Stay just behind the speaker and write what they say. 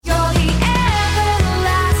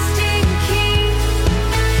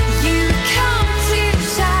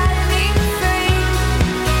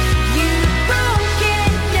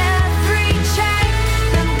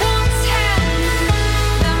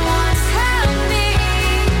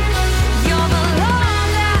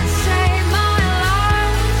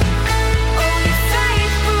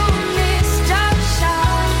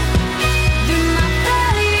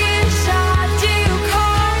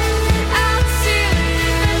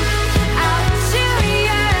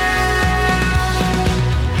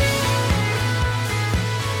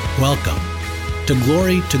to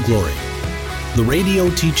Glory, the radio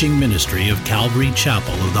teaching ministry of Calvary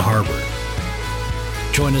Chapel of the Harbor.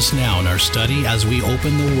 Join us now in our study as we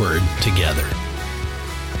open the Word together.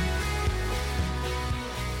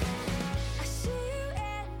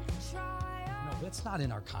 No, that's not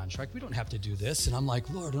in our contract. We don't have to do this. And I'm like,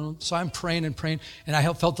 Lord, so I'm praying, and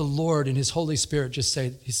I felt the Lord and His Holy Spirit just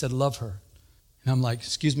say, He said, love her. And I'm like,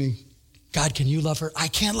 excuse me, God, can you love her? I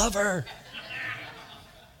can't love her.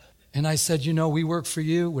 And I said, we work for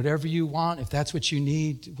you, whatever you want. If that's what you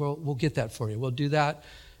need, we'll get that for you. We'll do that.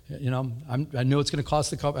 I know it's going to cost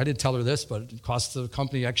the company. I didn't tell her this, but it costs the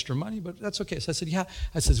company extra money, but that's okay. So I said, yeah.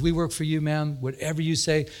 I says, we work for you, ma'am. Whatever you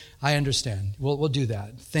say, I understand. We'll do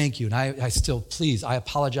that. Thank you. And I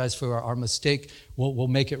apologize for our mistake. We'll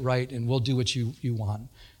make it right, and we'll do what you want.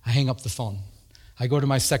 I hang up the phone. I go to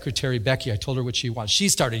my secretary, Becky. I told her what she wants. She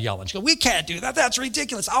started yelling. She goes, we can't do that. That's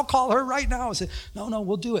ridiculous. I'll call her right now. I said, no,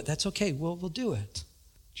 we'll do it. That's okay. We'll do it.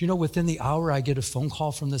 Do you know, within the hour, I get a phone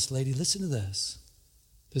call from this lady. Listen to this.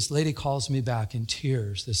 This lady calls me back in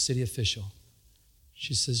tears, this city official.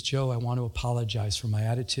 She says, Joe, I want to apologize for my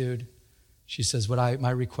attitude. She says,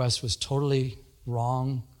 my request was totally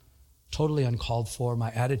wrong, totally uncalled for.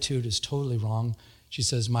 My attitude is totally wrong. She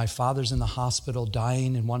says, my father's in the hospital,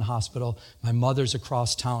 dying in one hospital. My mother's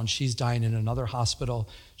across town. She's dying in another hospital.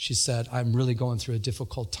 She said, I'm really going through a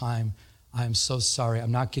difficult time. I am so sorry.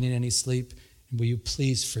 I'm not getting any sleep. Will you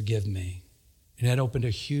please forgive me? And that opened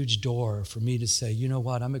a huge door for me to say, you know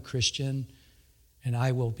what? I'm a Christian, and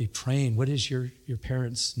I will be praying. What is your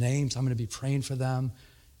parents' names? I'm going to be praying for them.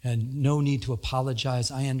 And no need to apologize.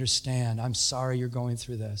 I understand. I'm sorry you're going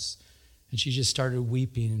through this. And she just started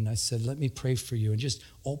weeping, and I said, let me pray for you, and just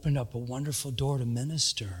opened up a wonderful door to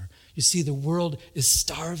minister. You see, the world is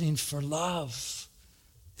starving for love.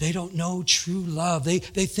 They don't know true love. They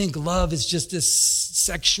think love is just this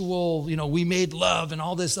sexual, we made love and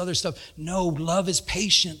all this other stuff. No, love is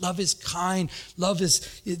patient. Love is kind. Love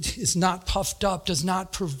is not puffed up, does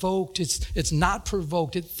not provoke. It's not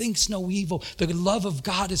provoked. It thinks no evil. The love of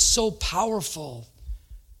God is so powerful.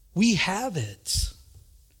 We have it.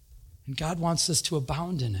 And God wants us to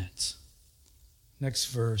abound in it. Next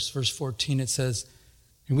verse 14, it says,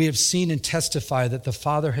 and we have seen and testify that the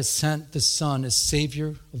Father has sent the Son as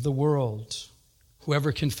Savior of the world.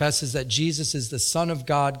 Whoever confesses that Jesus is the Son of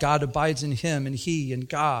God, God abides in him and he in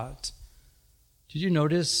God. Did you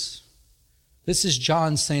notice? This is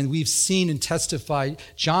John saying, we've seen and testified.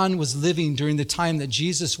 John was living during the time that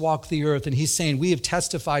Jesus walked the earth, and he's saying, we have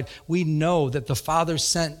testified. We know that the Father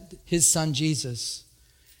sent his Son Jesus.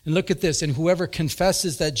 And look at this, and whoever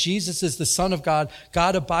confesses that Jesus is the Son of God,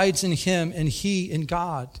 God abides in him and he in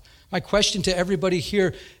God. My question to everybody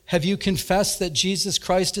here, have you confessed that Jesus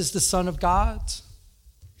Christ is the Son of God?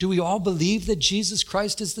 Do we all believe that Jesus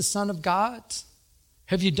Christ is the Son of God?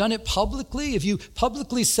 Have you done it publicly? Have you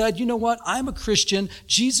publicly said, you know what, I'm a Christian.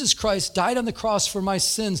 Jesus Christ died on the cross for my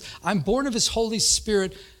sins. I'm born of his Holy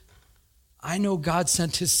Spirit. I know God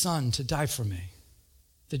sent his Son to die for me.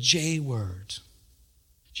 The J word.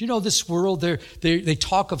 Do you know this world, they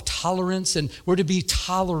talk of tolerance, and we're to be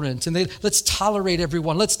tolerant, and let's tolerate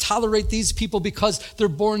everyone. Let's tolerate these people because they're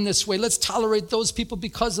born this way. Let's tolerate those people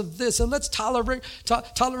because of this, and let's tolerate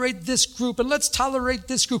this group, and let's tolerate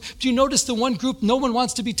this group. Do you notice the one group no one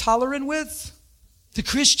wants to be tolerant with? The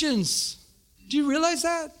Christians. Do you realize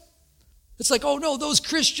that? It's like, oh no, those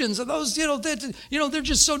Christians, and those, they're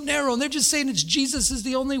just so narrow, and they're just saying it's Jesus is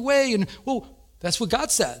the only way, and well, that's what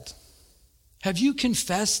God said. Have you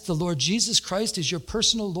confessed the Lord Jesus Christ as your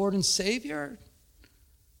personal Lord and Savior?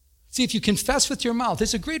 See, if you confess with your mouth,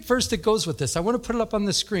 there's a great verse that goes with this. I want to put it up on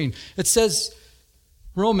the screen. It says,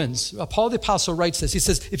 Romans, Paul the Apostle writes this. He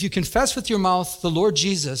says, if you confess with your mouth the Lord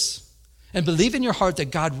Jesus and believe in your heart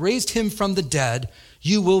that God raised him from the dead,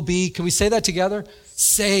 you will be, can we say that together?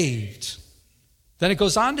 Saved. Then it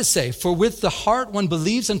goes on to say, for with the heart one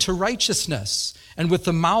believes unto righteousness, and with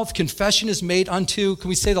the mouth confession is made unto, can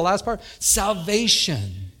we say the last part?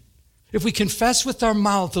 Salvation. If we confess with our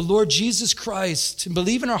mouth the Lord Jesus Christ and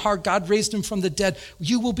believe in our heart God raised him from the dead,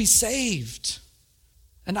 you will be saved.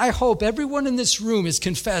 And I hope everyone in this room has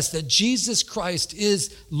confessed that Jesus Christ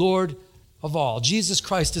is Lord of all. Jesus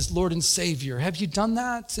Christ is Lord and Savior. Have you done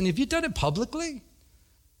that? And have you done it publicly?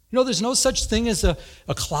 There's no such thing as a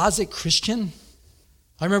closet Christian.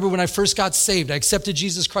 I remember when I first got saved, I accepted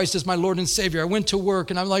Jesus Christ as my Lord and Savior. I went to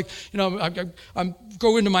work, and I'm like, I'm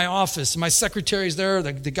go into my office, and my secretary's there,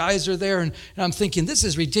 the guys are there, and I'm thinking, this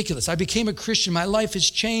is ridiculous. I became a Christian. My life has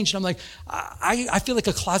changed. And I'm like, I feel like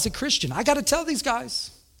a closet Christian. I got to tell these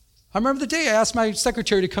guys. I remember the day I asked my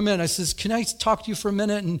secretary to come in. I says, can I talk to you for a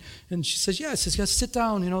minute? And she says, yeah. I says, yeah, sit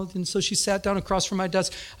down, And so she sat down across from my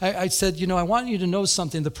desk. I said, I want you to know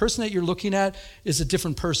something. The person that you're looking at is a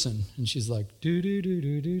different person. And she's like, do.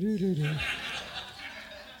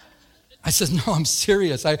 I said, no, I'm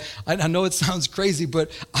serious. I know it sounds crazy, but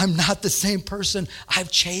I'm not the same person.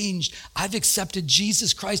 I've changed. I've accepted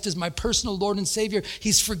Jesus Christ as my personal Lord and Savior.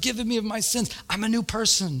 He's forgiven me of my sins. I'm a new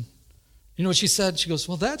person. You know what she said? She goes,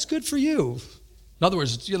 well, that's good for you. In other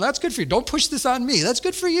words, that's good for you. Don't push this on me. That's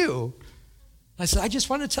good for you. I said, I just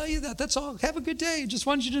want to tell you that. That's all. Have a good day. Just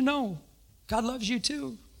wanted you to know. God loves you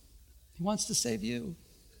too. He wants to save you.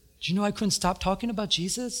 Do you know I couldn't stop talking about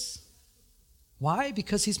Jesus? Why?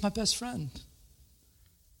 Because he's my best friend.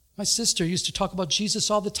 My sister used to talk about Jesus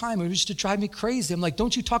all the time. It used to drive me crazy. I'm like,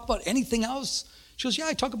 don't you talk about anything else? She goes, yeah,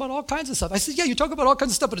 I talk about all kinds of stuff. I said, yeah, you talk about all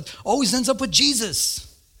kinds of stuff, but it always ends up with Jesus.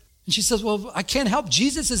 And she says, well, I can't help.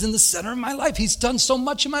 Jesus is in the center of my life. He's done so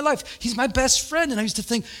much in my life. He's my best friend. And I used to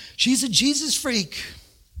think, she's a Jesus freak.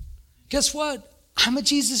 Guess what? I'm a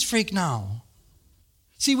Jesus freak now.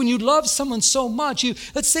 See, when you love someone so much,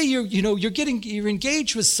 let's say you're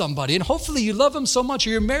engaged with somebody, and hopefully you love them so much,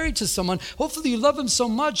 or you're married to someone, hopefully you love them so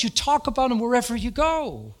much, you talk about him wherever you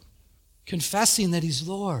go, confessing that he's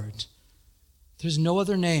Lord. There's no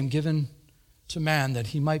other name given to man that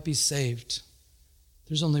he might be saved.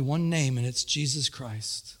 There's only one name, and it's Jesus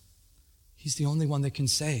Christ. He's the only one that can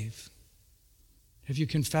save. Have you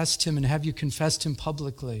confessed him, and have you confessed him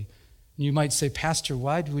publicly? And you might say, Pastor,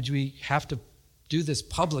 why would we have to do this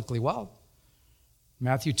publicly? Well,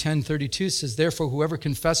 Matthew 10:32 says, therefore, whoever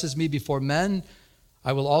confesses me before men,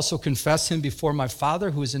 I will also confess him before my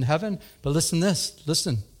Father who is in heaven. But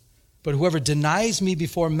listen. But whoever denies me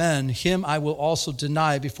before men, him I will also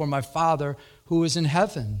deny before my Father who is in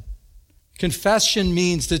heaven. Confession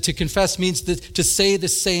means to confess means to say the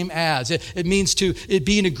same as. It means to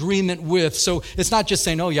be in agreement with. So it's not just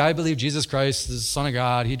saying, oh yeah, I believe Jesus Christ is the Son of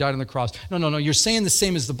God. He died on the cross. No. You're saying the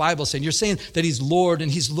same as the Bible is saying. You're saying that he's Lord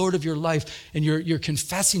and he's Lord of your life, and you're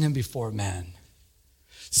confessing him before men.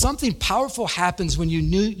 Something powerful happens when you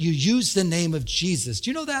use the name of Jesus. Do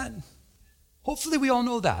you know that? Hopefully we all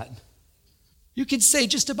know that. You can say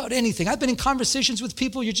just about anything. I've been in conversations with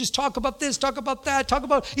people, you just talk about this, talk about that, talk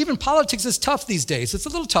about, even politics is tough these days. It's a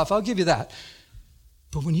little tough, I'll give you that.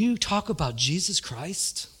 But when you talk about Jesus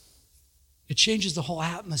Christ, it changes the whole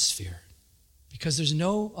atmosphere, because there's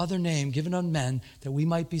no other name given on men that we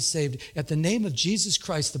might be saved. At the name of Jesus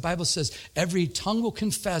Christ, the Bible says, every tongue will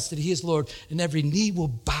confess that he is Lord, and every knee will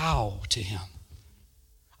bow to him.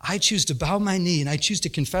 I choose to bow my knee, and I choose to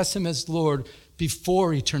confess him as Lord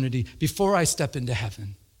before eternity, before I step into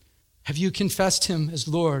heaven. Have you confessed him as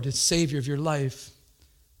Lord, as Savior of your life?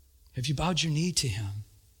 Have you bowed your knee to him?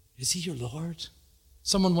 Is he your Lord?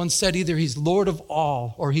 Someone once said either he's Lord of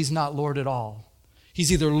all or he's not Lord at all.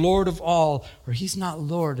 He's either Lord of all or he's not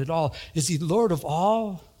Lord at all. Is he Lord of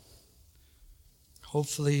all?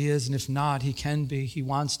 Hopefully he is, and if not, he can be. He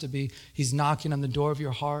wants to be. He's knocking on the door of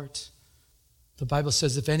your heart. The Bible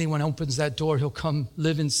says if anyone opens that door, he'll come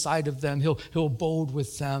live inside of them. He'll abode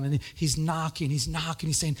with them. And he's knocking. He's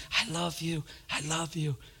saying, I love you. I love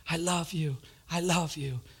you. I love you. I love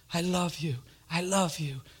you. I love you. I love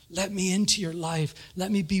you. Let me into your life. Let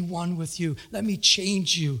me be one with you. Let me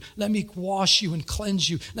change you. Let me wash you and cleanse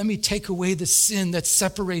you. Let me take away the sin that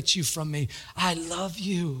separates you from me. I love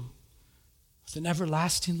you with an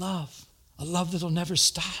everlasting love, a love that'll never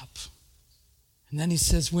stop. And then he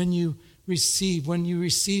says, when you receive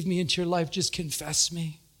me into your life, just confess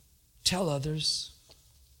me. Tell others.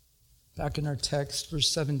 Back in our text, verse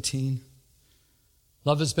 17.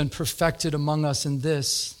 Love has been perfected among us in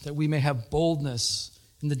this, that we may have boldness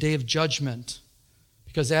in the day of judgment.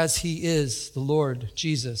 Because as he is, the Lord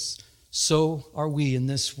Jesus, so are we in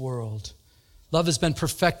this world. Love has been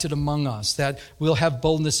perfected among us, that we'll have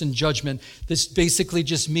boldness in judgment. This basically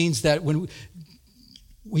just means that when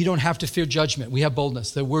we don't have to fear judgment. We have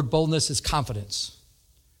boldness. The word boldness is confidence.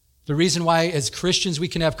 The reason why as Christians we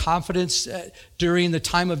can have confidence during the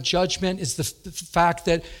time of judgment is the fact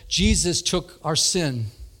that Jesus took our sin.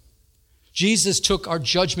 Jesus took our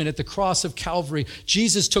judgment at the cross of Calvary.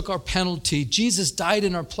 Jesus took our penalty. Jesus died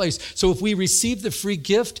in our place. So if we receive the free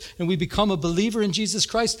gift and we become a believer in Jesus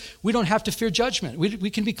Christ, we don't have to fear judgment.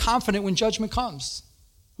 We can be confident when judgment comes.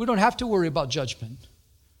 We don't have to worry about judgment.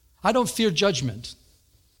 I don't fear judgment,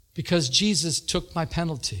 because Jesus took my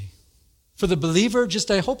penalty. For the believer,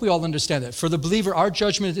 I hope we all understand that. For the believer, our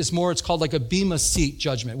judgment is more, it's called like a bema seat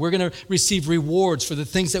judgment. We're going to receive rewards for the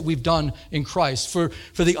things that we've done in Christ. For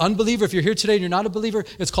the unbeliever, if you're here today and you're not a believer,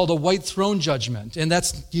 it's called a white throne judgment. And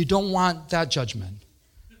you don't want that judgment.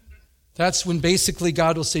 That's when basically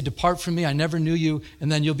God will say, depart from me, I never knew you,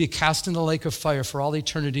 and then you'll be cast in the lake of fire for all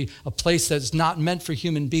eternity, a place that's not meant for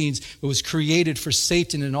human beings, but was created for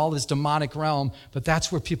Satan and all his demonic realm, but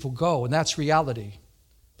that's where people go, and that's reality.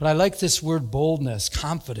 But I like this word boldness,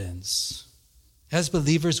 confidence. As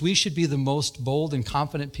believers, we should be the most bold and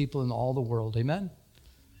confident people in all the world, amen?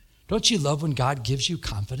 Don't you love when God gives you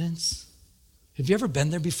confidence? Have you ever been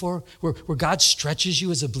there before where God stretches you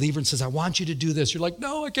as a believer and says, I want you to do this? You're like,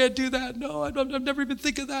 no, I can't do that. No, I've never even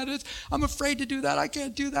think of that. I'm afraid to do that. I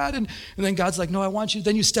can't do that. And then God's like, no, I want you.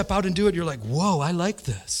 Then you step out and do it. You're like, whoa, I like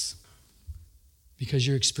this. Because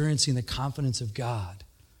you're experiencing the confidence of God,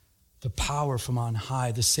 the power from on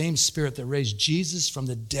high, the same Spirit that raised Jesus from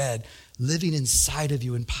the dead, living inside of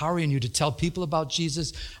you, empowering you to tell people about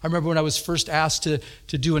Jesus. I remember when I was first asked to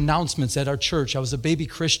do announcements at our church. I was a baby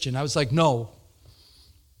Christian. I was like, no.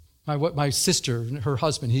 My sister, her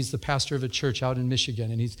husband, he's the pastor of a church out in Michigan,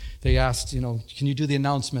 and they asked, can you do the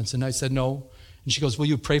announcements? And I said, no. And she goes, will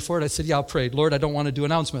you pray for it? I said, yeah, I'll pray. Lord, I don't want to do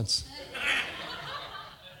announcements.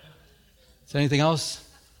 Is there anything else?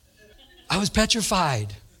 I was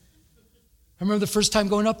petrified. I remember the first time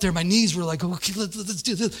going up there, my knees were like, okay, let's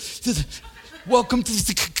do this. Welcome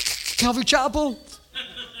to Calvary Chapel.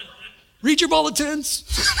 Read your bulletins.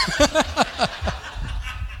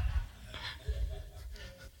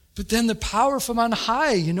 But then the power from on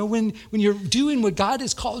high, when you're doing what God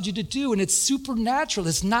has called you to do, and it's supernatural,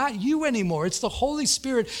 it's not you anymore. It's the Holy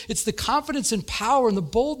Spirit. It's the confidence and power and the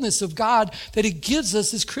boldness of God that He gives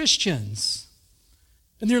us as Christians.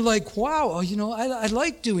 And they're like, wow, I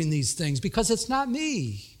like doing these things because it's not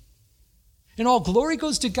me. And all glory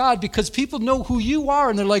goes to God because people know who you are,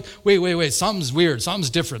 and they're like, wait, something's weird, something's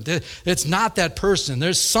different. It's not that person.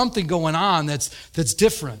 There's something going on that's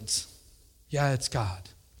different. Yeah, it's God.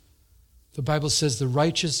 The Bible says the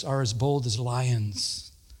righteous are as bold as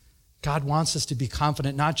lions. God wants us to be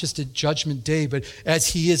confident, not just at Judgment Day, but as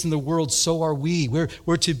He is in the world, so are we.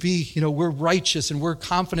 We're to be, we're righteous and we're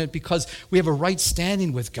confident because we have a right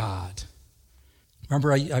standing with God.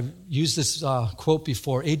 Remember, I used this quote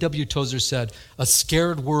before. A.W. Tozer said, a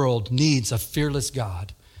scared world needs a fearless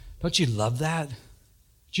God. Don't you love that?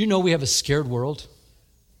 Do you know we have a scared world?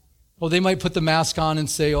 Oh, they might put the mask on and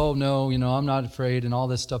say, oh, no, I'm not afraid and all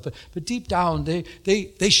this stuff. But deep down,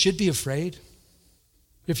 they should be afraid.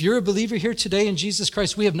 If you're a believer here today in Jesus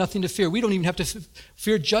Christ, we have nothing to fear. We don't even have to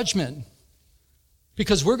fear judgment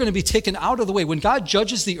because we're going to be taken out of the way. When God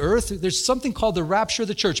judges the earth, there's something called the rapture of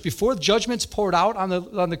the church. Before judgment's poured out on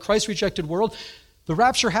the Christ-rejected world, the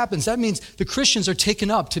rapture happens. That means the Christians are taken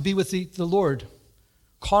up to be with the Lord,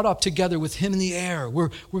 caught up together with Him in the air. We're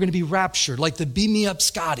going to be raptured, like the beam me up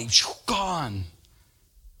Scotty, gone.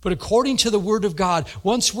 But according to the Word of God,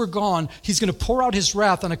 once we're gone, He's going to pour out His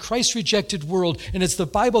wrath on a Christ-rejected world. And it's the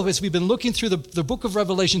Bible, as we've been looking through the book of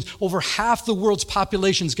Revelations, over half the world's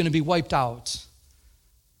population is going to be wiped out.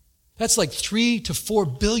 That's like 3 to 4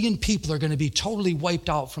 billion people are going to be totally wiped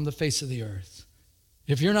out from the face of the earth.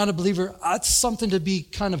 If you're not a believer, that's something to be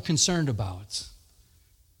kind of concerned about.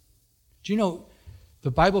 Do you know, the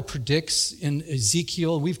Bible predicts in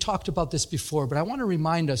Ezekiel, we've talked about this before, but I want to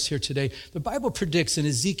remind us here today, the Bible predicts in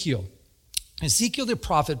Ezekiel the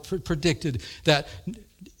prophet predicted that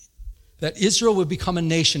Israel would become a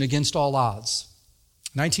nation against all odds.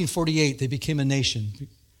 1948, they became a nation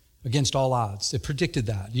against all odds. It predicted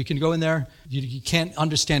that. You can go in there. You can't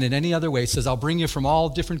understand it any other way. It says, I'll bring you from all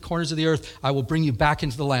different corners of the earth. I will bring you back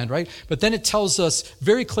into the land, right? But then it tells us,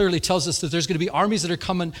 very clearly tells us that there's going to be armies that are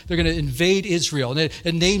coming. They're going to invade Israel. And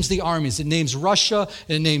it names the armies. It names Russia.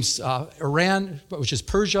 It names Iran, which is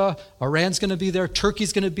Persia. Iran's going to be there.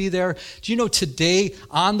 Turkey's going to be there. Do you know today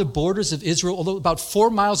on the borders of Israel, although about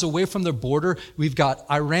 4 miles away from their border, we've got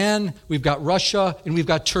Iran, we've got Russia, and we've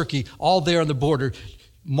got Turkey all there on the border.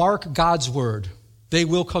 Mark God's word. They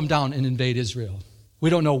will come down and invade Israel.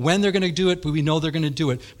 We don't know when they're going to do it, but we know they're going to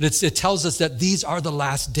do it. But it tells us that these are the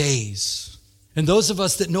last days. And those of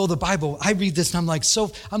us that know the Bible, I read this and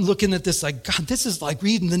I'm looking at this like, God, this is like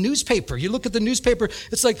reading the newspaper. You look at the newspaper,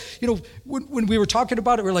 it's like, when we were talking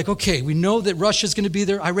about it, we're like, okay, we know that Russia's going to be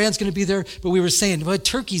there, Iran's going to be there, but we were saying, well,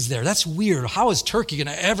 Turkey's there. That's weird. How is Turkey going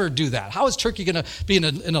to ever do that? How is Turkey going to be in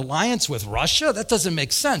an alliance with Russia? That doesn't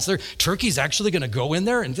make sense. Turkey's actually going to go in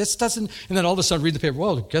there, and this doesn't, and then all of a sudden read the paper,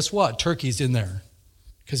 well, guess what? Turkey's in there.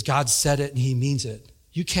 Because God said it and He means it.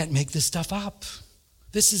 You can't make this stuff up.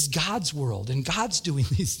 This is God's world, and God's doing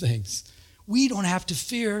these things. We don't have to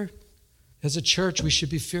fear. As a church, we should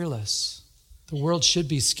be fearless. The world should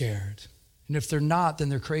be scared. And if they're not, then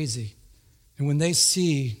they're crazy. And when they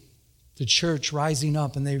see the church rising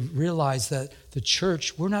up and they realize that the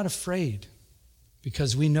church, we're not afraid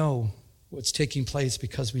because we know what's taking place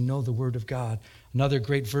because we know the Word of God. Another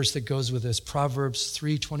great verse that goes with this, Proverbs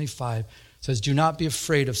 3:25, says, do not be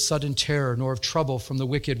afraid of sudden terror, nor of trouble from the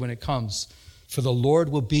wicked when it comes. For the Lord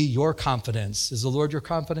will be your confidence. Is the Lord your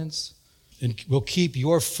confidence? And will keep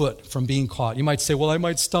your foot from being caught. You might say, well, I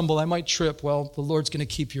might stumble, I might trip. Well, the Lord's going to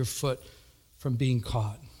keep your foot from being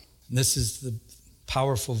caught. And this is the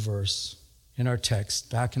powerful verse in our text,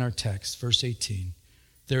 back in our text, verse 18.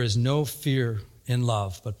 There is no fear in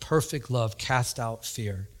love, but perfect love casts out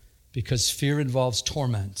fear, because fear involves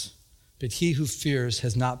torment. But he who fears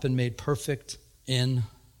has not been made perfect in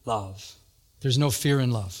love. There's no fear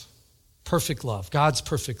in love. Perfect love, God's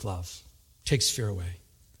perfect love, takes fear away.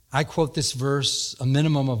 I quote this verse a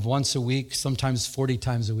minimum of once a week, sometimes 40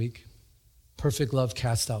 times a week. Perfect love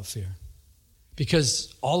casts out fear.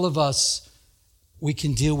 Because all of us, we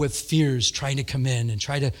can deal with fears trying to come in and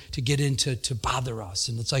try to get in to bother us.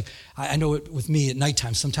 And it's like, I know it with me at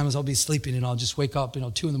nighttime. Sometimes I'll be sleeping and I'll just wake up,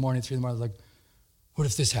 2 in the morning, 3 in the morning, like, what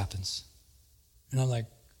if this happens? And I'm like,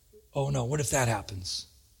 oh no, what if that happens?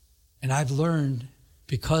 And I've learned,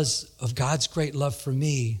 because of God's great love for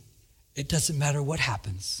me, it doesn't matter what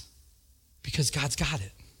happens, because God's got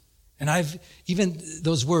it. And even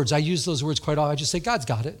those words, I use those words quite often. I just say, God's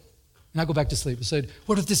got it. And I go back to sleep. I said,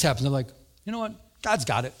 what if this happens? I'm like, you know what? God's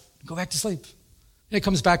got it. Go back to sleep. And it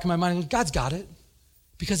comes back in my mind, God's got it,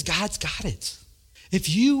 because God's got it. If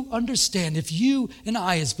you understand, if you and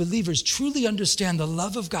I as believers truly understand the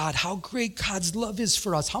love of God, how great God's love is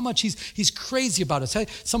for us, how much he's crazy about us.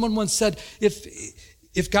 Someone once said,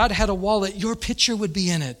 if God had a wallet, your picture would be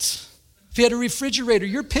in it. If he had a refrigerator,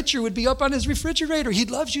 your picture would be up on his refrigerator. He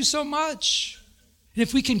loves you so much. And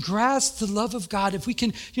if we can grasp the love of God, if we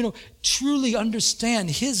can, truly understand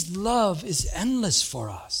his love is endless for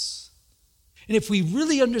us. And if we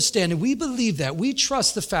really understand and we believe that, we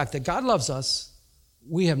trust the fact that God loves us,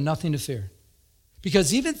 we have nothing to fear.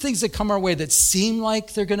 Because even things that come our way that seem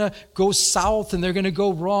like they're going to go south and they're going to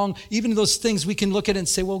go wrong, even those things we can look at and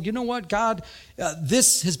say, well, you know what, God,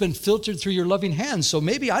 this has been filtered through your loving hand. So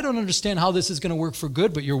maybe I don't understand how this is going to work for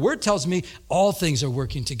good, but your word tells me all things are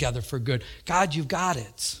working together for good. God, you've got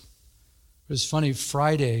it. It was funny,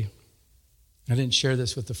 Friday, I didn't share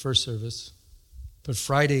this with the first service, but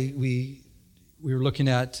Friday we were looking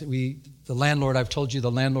at, the landlord, I've told you,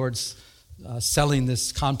 the landlord's selling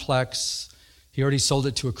this complex. He already sold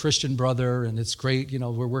it to a Christian brother, and it's great.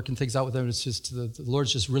 We're working things out with him. It's just, the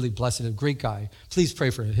Lord's just really blessing him. Great guy. Please pray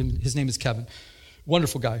for him. His name is Kevin.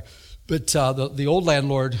 Wonderful guy. But the old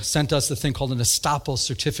landlord sent us a thing called an estoppel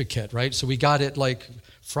certificate, right? So we got it like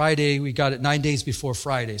Friday. We got it 9 days before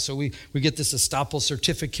Friday. So we get this estoppel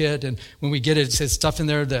certificate, and when we get it, it says stuff in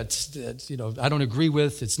there that I don't agree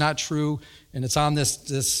with. It's not true, and it's on this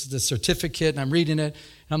certificate, and I'm reading it.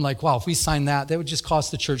 And I'm like, wow, if we sign that would just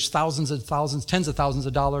cost the church thousands of thousands, tens of thousands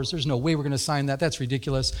of dollars. There's no way we're going to sign that. That's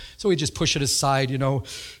ridiculous. So we just push it aside,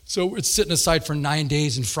 So it's sitting aside for 9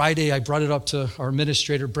 days. And Friday, I brought it up to our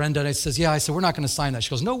administrator, Brenda, and I said, we're not going to sign that. She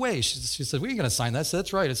goes, no way. She said, we ain't going to sign that. I said,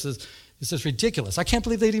 that's right. It says ridiculous. I can't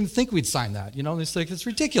believe they didn't even think we'd sign that. It's like, it's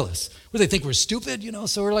ridiculous. Would they think we're stupid?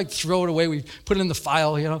 So we're like, throw it away. We put it in the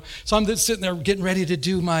file, So I'm just sitting there getting ready to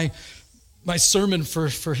do my sermon for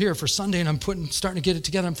Sunday, and I'm starting to get it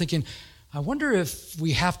together. I'm thinking, I wonder if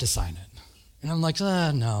we have to sign it. And I'm like,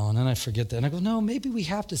 no. And then I forget that. And I go, no, maybe we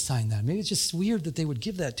have to sign that. Maybe it's just weird that they would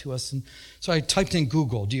give that to us. And so I typed in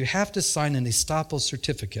Google, do you have to sign an estoppel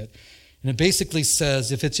certificate? And it basically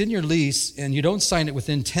says, if it's in your lease and you don't sign it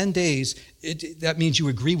within 10 days, that means you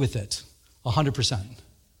agree with it 100%.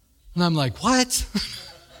 And I'm like, what?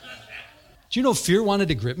 Do you know fear wanted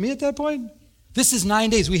to grip me at that point? This is 9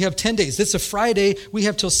 days. We have 10 days. This is a Friday. We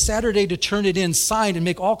have till Saturday to turn it in, signed, and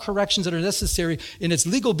make all corrections that are necessary. And it's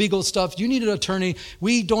legal beagle stuff. You need an attorney.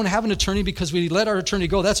 We don't have an attorney because we let our attorney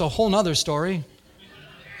go. That's a whole nother story.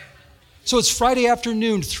 So it's Friday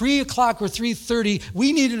afternoon, 3 o'clock or 3:30.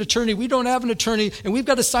 We need an attorney. We don't have an attorney, and we've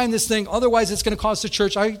got to sign this thing. Otherwise, it's going to cost the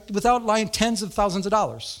church, without lying, tens of thousands of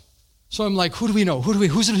dollars. So I'm like, who do we know?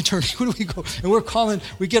 Who's an attorney? Who do we go? And we're calling,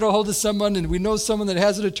 we get a hold of someone, and we know someone that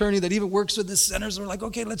has an attorney that even works with this center. So we're like,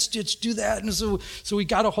 okay, let's just do that. And so we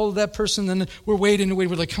got a hold of that person, and we're waiting. We're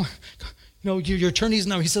like, come on, your attorney's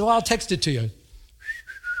no. He said, well, I'll text it to you.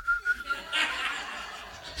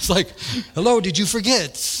 It's like, hello, did you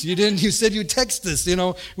forget? You said you'd text this,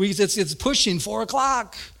 it's pushing 4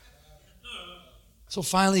 o'clock. So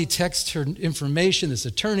finally, he texts her information, this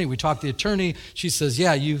attorney. We talked to the attorney. She says,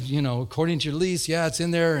 yeah, you know, according to your lease, yeah, it's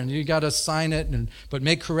in there, and you got to sign it, but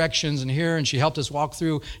make corrections in here. And she helped us walk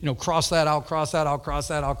through, you know, cross that out, cross that out, cross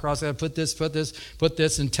that out, cross that, put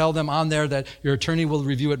this, and tell them on there that your attorney will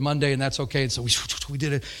review it Monday, and that's okay. And so we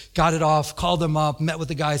did it, got it off, called them up, met with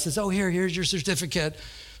the guy, says, oh, here's your certificate.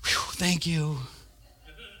 Whew, thank you.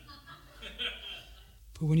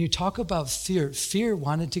 But when you talk about fear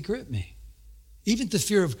wanted to grip me. Even the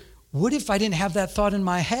fear of, what if I didn't have that thought in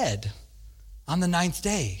my head on the 9th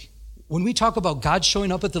day? When we talk about God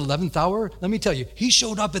showing up at the 11th hour, let me tell you, he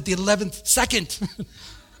showed up at the 11th second.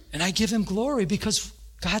 And I give him glory because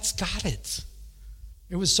God's got it.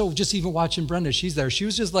 It was so, just even watching Brenda, she's there. She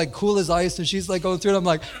was just like cool as ice, and she's like going through it. I'm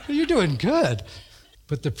like, oh, you're doing good.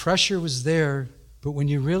 But the pressure was there. But when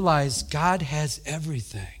you realize God has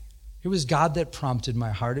everything, it was God that prompted my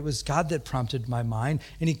heart. It was God that prompted my mind.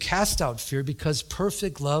 And he cast out fear because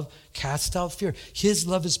perfect love casts out fear. His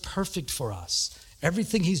love is perfect for us.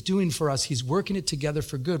 Everything he's doing for us, he's working it together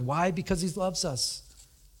for good. Why? Because he loves us.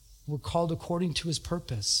 We're called according to his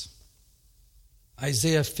purpose.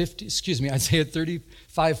 Isaiah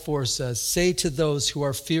 35:4 says, say to those who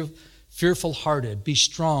are fearful-hearted, be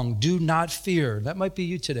strong, do not fear. That might be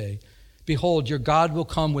you today. Behold, your God will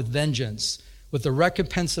come with vengeance. With the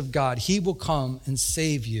recompense of God, he will come and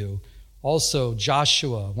save you. Also,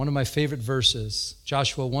 Joshua, one of my favorite verses,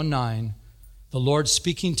 Joshua 1:9, the Lord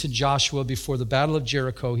speaking to Joshua before the battle of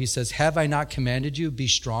Jericho, he says, have I not commanded you, be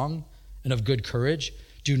strong and of good courage?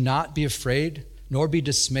 Do not be afraid, nor be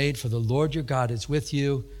dismayed, for the Lord your God is with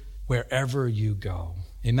you wherever you go.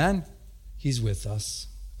 Amen? He's with us.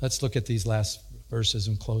 Let's look at these last verses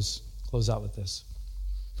and close out with this.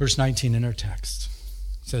 Verse 19 in our text.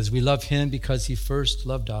 It says, we love him because he first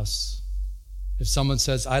loved us. If someone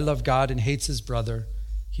says, I love God and hates his brother,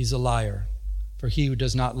 he's a liar. For he who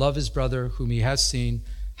does not love his brother whom he has seen,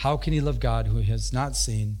 how can he love God who he has not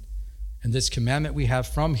seen? And this commandment we have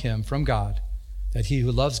from him, from God, that he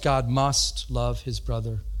who loves God must love his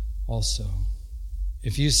brother also.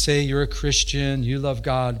 If you say you're a Christian, you love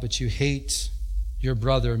God, but you hate your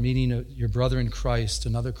brother, meaning your brother in Christ,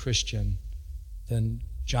 another Christian, then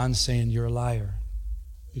John's saying you're a liar.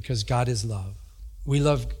 Because God is love. We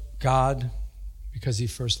love God because he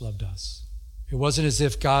first loved us. It wasn't as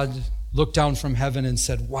if God looked down from heaven and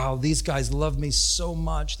said, wow, these guys love me so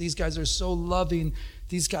much. These guys are so loving.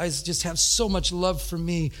 These guys just have so much love for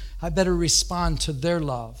me. I better respond to their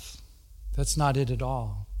love. That's not it at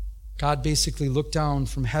all. God basically looked down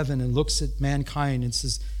from heaven and looks at mankind and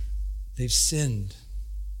says, they've sinned.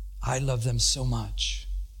 I love them so much.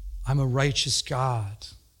 I'm a righteous God.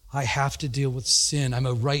 I have to deal with sin. I'm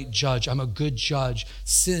a right judge. I'm a good judge.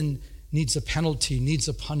 Sin needs a penalty, needs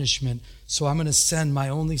a punishment. So I'm going to send my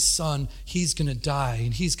only son. He's going to die,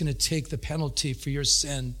 and he's going to take the penalty for your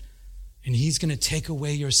sin. And he's going to take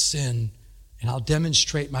away your sin. And I'll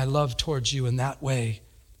demonstrate my love towards you in that way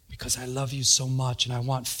because I love you so much and I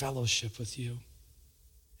want fellowship with you.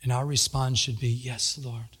 And our response should be, yes,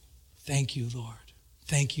 Lord. Thank you, Lord.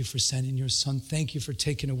 Thank you for sending your son. Thank you for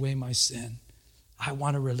taking away my sin. I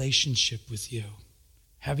want a relationship with you.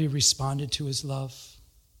 Have you responded to his love?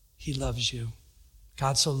 He loves you.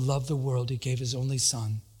 God so loved the world, he gave his only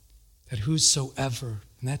son, that whosoever,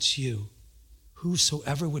 and that's you,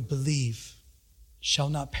 whosoever would believe shall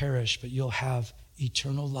not perish, but you'll have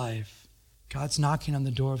eternal life. God's knocking on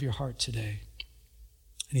the door of your heart today.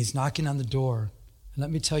 And he's knocking on the door. And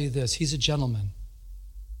let me tell you this, he's a gentleman.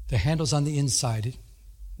 The handle's on the inside.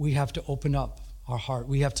 We have to open up our heart.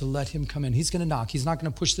 We have to let him come in. He's going to knock. He's not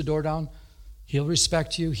going to push the door down. He'll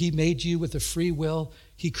respect you. He made you with a free will.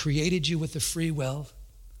 He created you with a free will.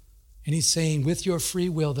 And he's saying, with your free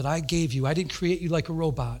will that I gave you, I didn't create you like a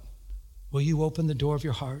robot. Will you open the door of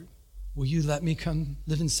your heart? Will you let me come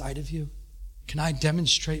live inside of you? Can I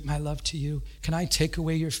demonstrate my love to you? Can I take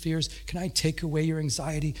away your fears? Can I take away your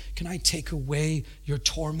anxiety? Can I take away your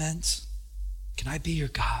torment? Can I be your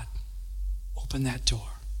God? Open that door.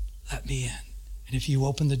 Let me in. And if you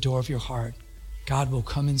open the door of your heart, God will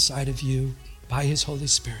come inside of you by his Holy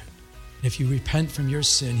Spirit. And if you repent from your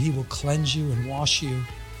sin, he will cleanse you and wash you,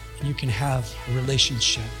 and you can have a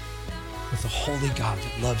relationship with the holy God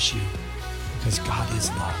that loves you, because God is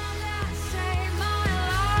love.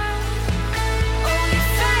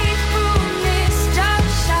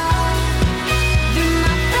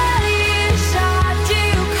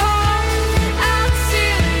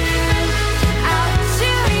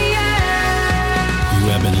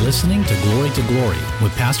 Listening to Glory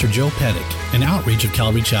with Pastor Joe Pettick, an outreach of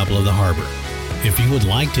Calvary Chapel of the Harbor. If you would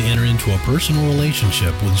like to enter into a personal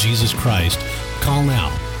relationship with Jesus Christ, call now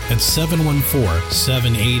That's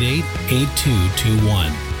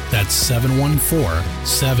 714-788-8221. That's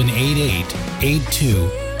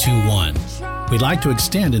 714-788-8221. We'd like to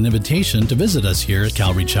extend an invitation to visit us here at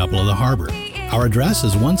Calvary Chapel of the Harbor. Our address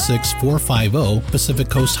is 16450 Pacific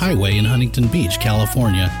Coast Highway in Huntington Beach,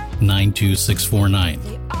 California, 92649.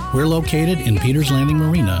 We're located in Peters Landing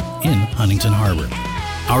Marina in Huntington Harbor.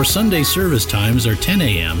 Our Sunday service times are 10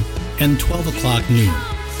 a.m. and 12 o'clock noon.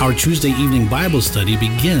 Our Tuesday evening Bible study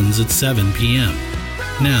begins at 7 p.m.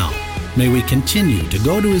 Now, may we continue to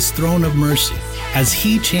go to His throne of mercy as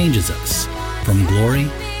He changes us from glory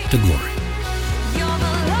to glory.